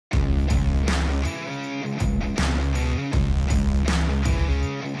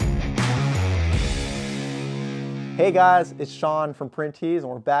Hey guys, it's Sean from Printees and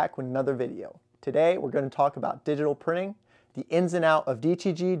we're back with another video. Today we're going to talk about digital printing, the ins and outs of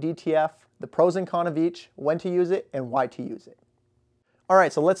DTG, DTF, the pros and cons of each, when to use it, and why to use it.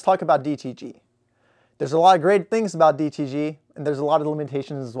 Alright, so let's talk about DTG. There's a lot of great things about DTG and there's a lot of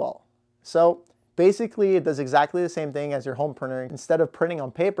limitations as well. So basically it does exactly the same thing as your home printer. Instead of printing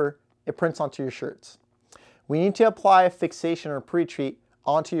on paper, it prints onto your shirts. We need to apply a fixation or pre-treat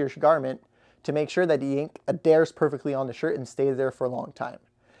onto your garment to make sure that the ink adheres perfectly on the shirt and stays there for a long time.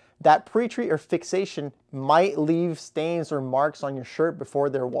 That pre-treat or fixation might leave stains or marks on your shirt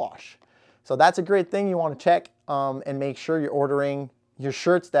before they're washed. So that's a great thing you want to check and make sure you're ordering your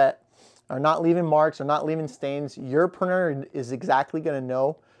shirts that are not leaving marks or not leaving stains. Your printer is exactly going to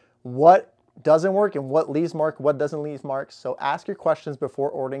know what doesn't work and what leaves marks, what doesn't leave marks. So ask your questions before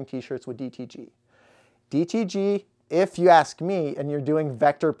ordering t-shirts with DTG. DTG, if you ask me and you're doing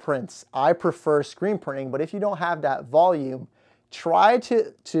vector prints, I prefer screen printing, but if you don't have that volume, try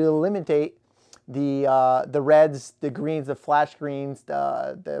to eliminate the reds, the greens, the flash greens,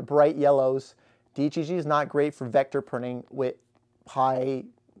 the bright yellows. DTG is not great for vector printing with high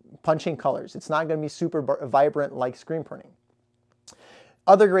punching colors. It's not going to be super vibrant like screen printing.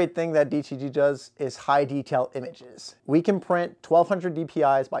 Other great thing that DTG does is high detail images. We can print 1200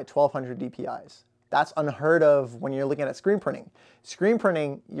 DPIs by 1200 DPIs. That's unheard of when you're looking at screen printing. Screen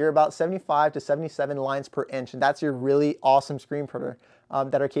printing, you're about 75 to 77 lines per inch, and that's your really awesome screen printer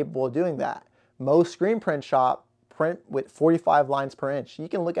that are capable of doing that. Most screen print shop print with 45 lines per inch. You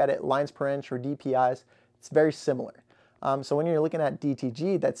can look at it lines per inch or DPIs. It's very similar. So when you're looking at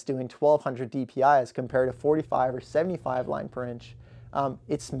DTG that's doing 1200 DPIs compared to 45 or 75 line per inch,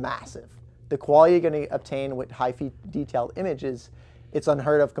 it's massive. The quality you're going to obtain with high detailed images, it's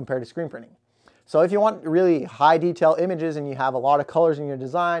unheard of compared to screen printing. So if you want really high detail images and you have a lot of colors in your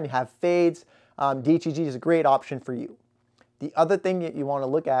design, you have fades, DTG is a great option for you. The other thing that you want to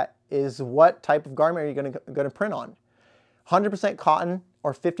look at is what type of garment are you going to print on. 100% cotton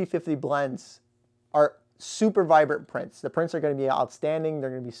or 50-50 blends are super vibrant prints. The prints are going to be outstanding. They're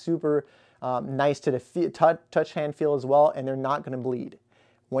going to be super nice to the touch hand feel as well, and they're not going to bleed.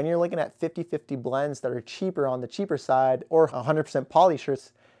 When you're looking at 50-50 blends that are cheaper on the cheaper side or 100% poly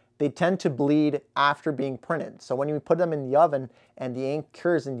shirts, they tend to bleed after being printed. So when you put them in the oven and the ink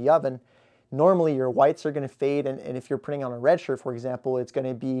cures in the oven, normally your whites are going to fade, and if you're printing on a red shirt, for example, it's going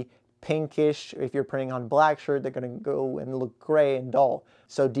to be pinkish. If you're printing on black shirt, they're going to go and look gray and dull.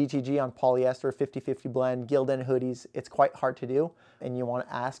 So DTG on polyester, 50-50 blend, Gildan hoodies, it's quite hard to do, and you want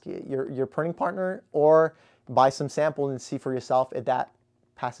to ask your printing partner or buy some samples and see for yourself if that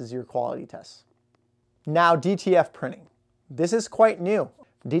passes your quality tests. Now, DTF printing. This is quite new.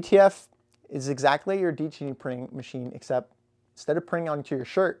 DTF is exactly your DTG printing machine, except instead of printing onto your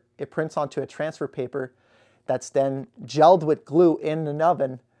shirt, it prints onto a transfer paper that's then gelled with glue in an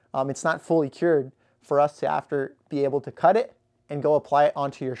oven. It's not fully cured for us to after be able to cut it and go apply it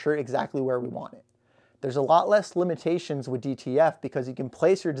onto your shirt exactly where we want it. There's a lot less limitations with DTF because you can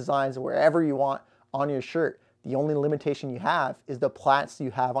place your designs wherever you want on your shirt. The only limitation you have is the plats you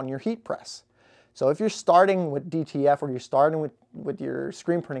have on your heat press. So if you're starting with DTF or you're starting with your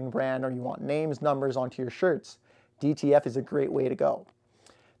screen printing brand or you want names, numbers onto your shirts, DTF is a great way to go.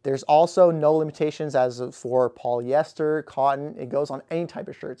 There's also no limitations as for polyester, cotton. It goes on any type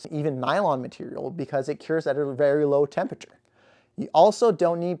of shirts, even nylon material, because it cures at a very low temperature. You also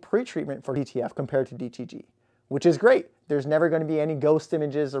don't need pre-treatment for DTF compared to DTG, which is great. There's never going to be any ghost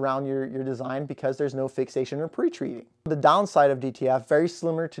images around your design because there's no fixation or pre-treating. The downside of DTF, very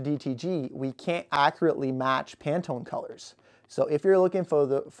similar to DTG, we can't accurately match Pantone colors. So if you're looking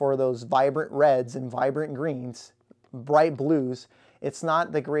for those vibrant reds and vibrant greens, bright blues, it's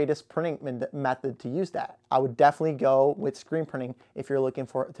not the greatest printing method to use that. I would definitely go with screen printing if you're looking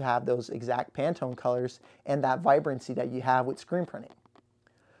to have those exact Pantone colors and that vibrancy that you have with screen printing.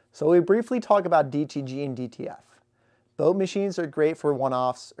 So we briefly talk about DTG and DTF. Both machines are great for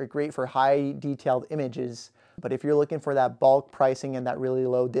one-offs, are great for high detailed images, but if you're looking for that bulk pricing and that really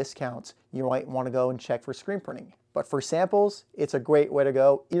low discounts, you might want to go and check for screen printing. But for samples, it's a great way to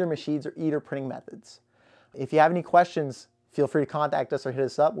go, either machines or either printing methods. If you have any questions, feel free to contact us or hit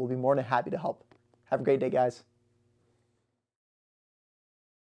us up. We'll be more than happy to help. Have a great day, guys.